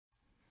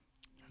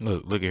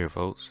Look here,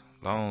 folks.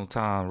 Long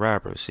time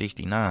rapper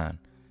 6ix9ine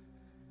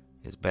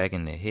is back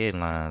in the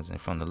headlines, and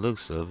from the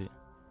looks of it,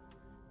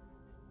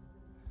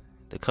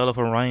 the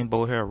colorful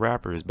rainbow hair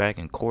rapper is back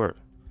in court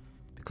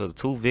because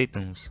two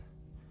victims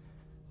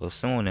were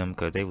suing them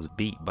because they was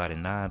beat by the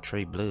 9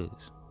 Trey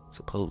Bloods,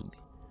 supposedly.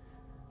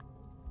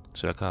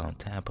 Should I call them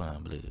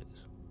tampon bloods?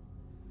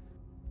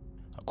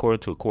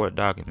 According to court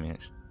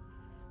documents,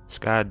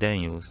 Sky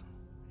Daniels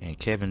and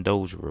Kevin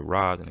Dozier were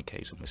robbed in a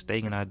case of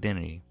mistaken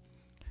identity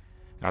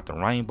after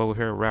rainbow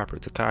hair rapper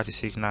Tekashi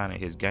 6ix9ine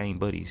and his gang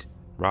buddies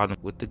robbed them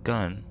with the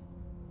gun,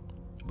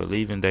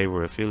 believing they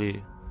were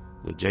affiliated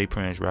with J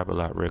Prince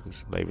Rap-A-Lot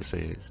Records. Label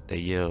says they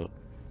yelled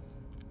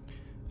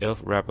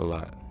F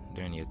Rap-A-Lot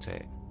during the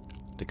attack.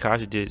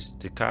 Tekashi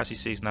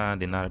 6ix9ine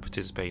did not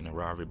participate in the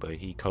robbery, but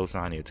he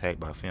co-signed the attack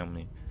by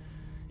filming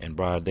in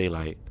broad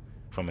daylight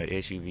from an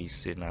SUV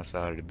sitting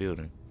outside of the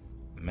building.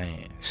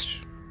 Man,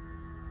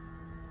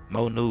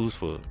 more news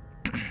for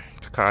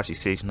Tekashi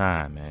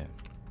 6ix9ine, man.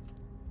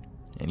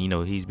 And you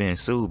know, he's been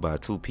sued by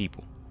 2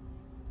 people.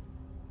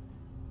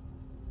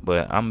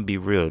 But I'm gonna be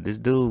real, this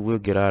dude will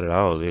get out of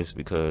all this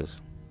because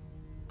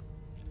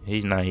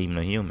he's not even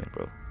a human,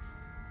 bro.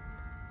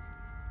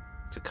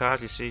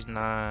 Tekashi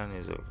 6ix9ine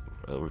is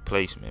a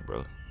replacement,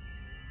 bro.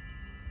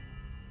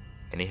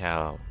 And he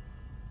have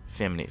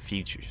feminine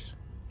features,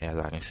 as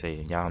I can say,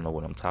 and y'all know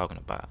what I'm talking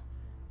about.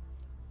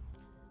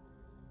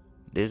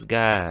 This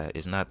guy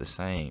is not the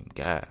same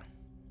guy.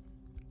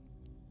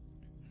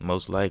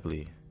 Most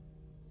likely,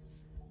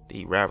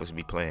 these rappers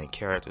be playing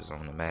characters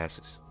on the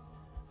masses.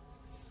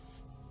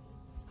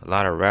 A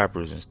lot of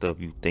rappers and stuff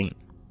you think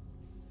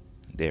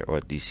they are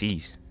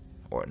deceased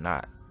or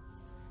not.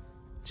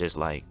 Just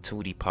like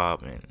Tootie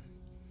Pop and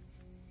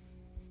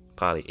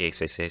probably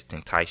XXX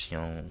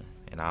Tentacion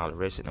and all the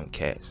rest of them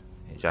cats.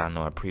 As y'all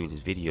know in previous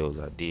videos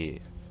I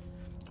did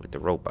with the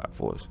robot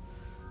voice.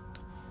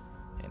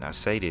 And I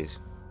say this,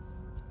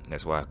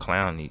 that's why I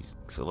clown these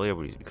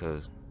celebrities,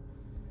 because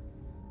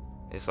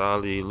it's all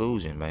the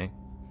illusion, man.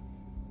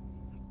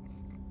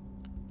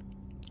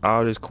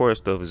 All this court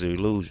stuff is an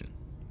illusion.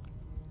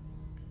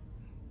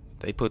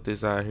 They put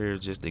this out here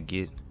just to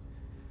get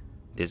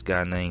this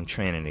guy named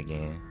trending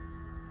again,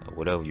 or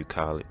whatever you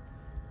call it.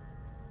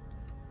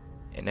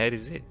 And that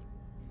is it.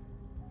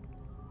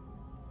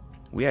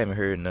 We haven't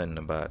heard nothing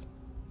about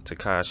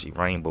Tekashi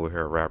rainbow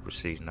hair rapper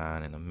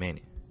 6ix9ine in a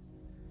minute.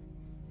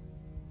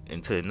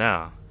 Until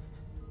now,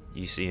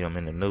 you see him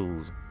in the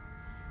news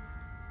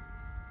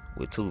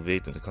with 2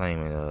 victims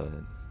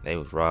claiming they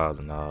was robbed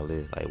and all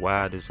this. Like,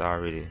 why is this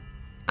already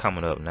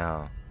coming up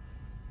now?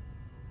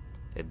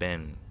 It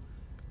been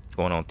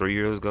going on 3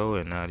 years ago,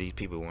 and now these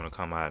people want to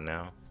come out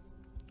now,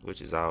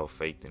 which is all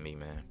fake to me,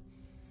 man.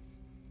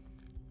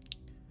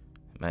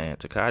 Man,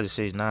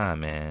 Tekashi 6ix9ine,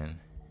 man,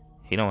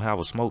 he don't have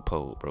a smoke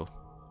pole, bro.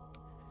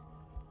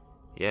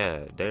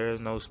 Yeah, there is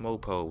no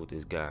smoke pole with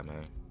this guy,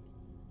 man.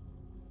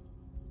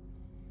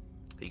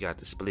 He got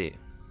the split.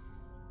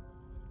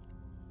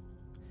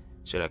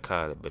 Should I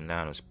call it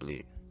banana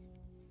split?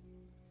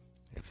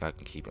 If I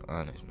can keep it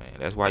honest, man.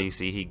 That's why you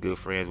see he good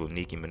friends with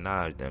Nicki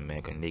Minaj, then,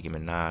 man. Because Nicki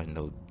Minaj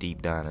know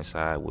deep down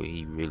inside where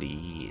he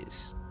really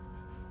is.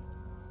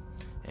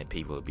 And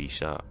people will be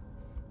shocked.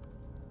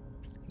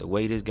 The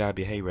way this guy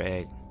behavior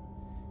act,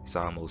 it's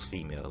almost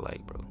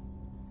female-like, bro.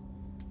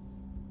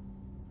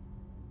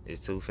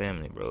 It's too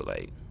feminine, bro.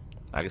 Like,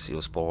 I can see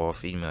a spoiled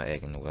female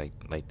acting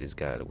like this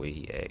guy, the way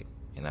he act.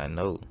 And I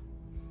know,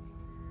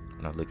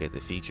 when I look at the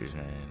features,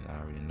 man, I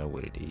already know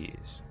what it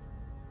is.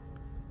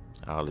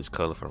 All this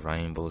colorful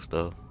rainbow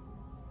stuff.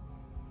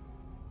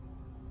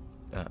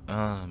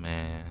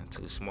 Man,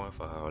 too smart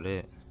for all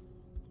that.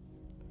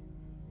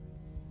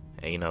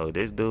 And you know,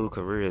 this dude's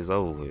career is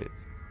over with.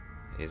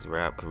 His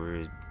rap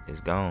career is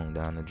gone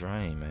down the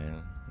drain,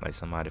 man. Like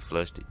somebody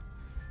flushed it.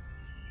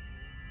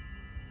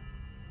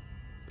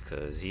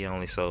 Because he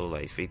only sold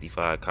like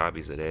 55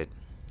 copies of that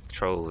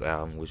Trolls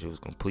album, which was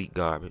complete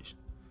garbage.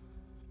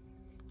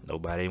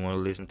 Nobody didn't want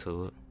to listen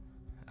to it.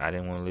 I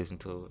didn't want to listen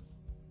to it.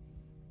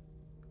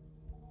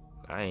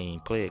 I ain't even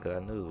play it because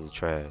I knew it was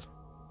trash.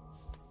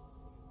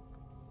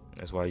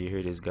 That's why you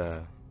hear this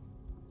guy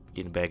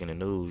getting back in the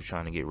news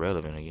trying to get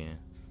relevant again.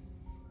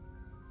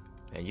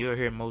 And you'll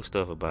hear more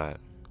stuff about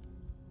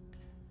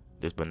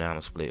this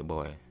banana split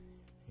boy.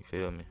 You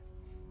feel me?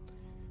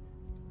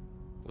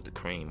 With the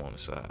cream on the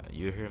side.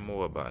 You'll hear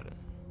more about it.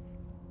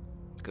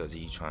 Because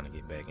he's trying to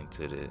get back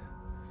into the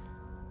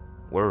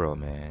world,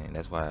 man. And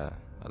that's why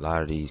a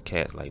lot of these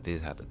cats like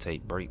this have to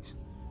take breaks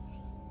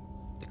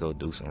to go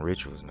do some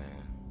rituals, man.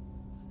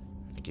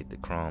 And get the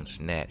crumbs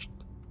snatched.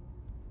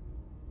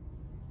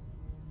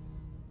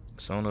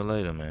 Sooner or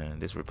later, man,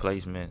 this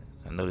replacement,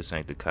 I know this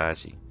ain't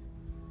Tekashi.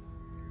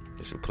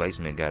 This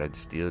replacement gotta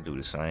still do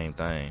the same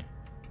thing.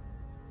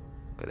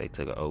 Cause they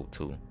took an oath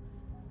too.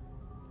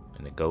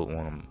 And the GOAT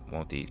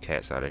want these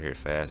cats out of here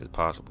fast as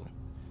possible.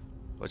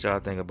 What y'all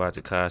think about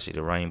Tekashi,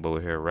 the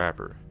rainbow hair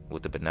rapper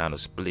with the banana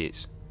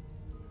splits,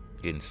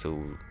 getting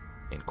sued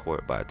in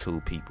court by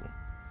 2 people?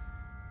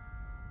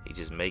 He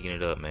just making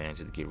it up, man,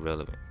 just to get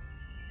relevant.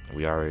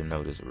 We already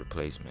know this is a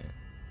replacement.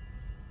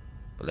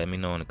 But let me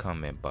know in the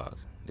comment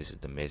box. This is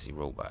the Messy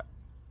Robot.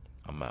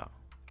 I'm out.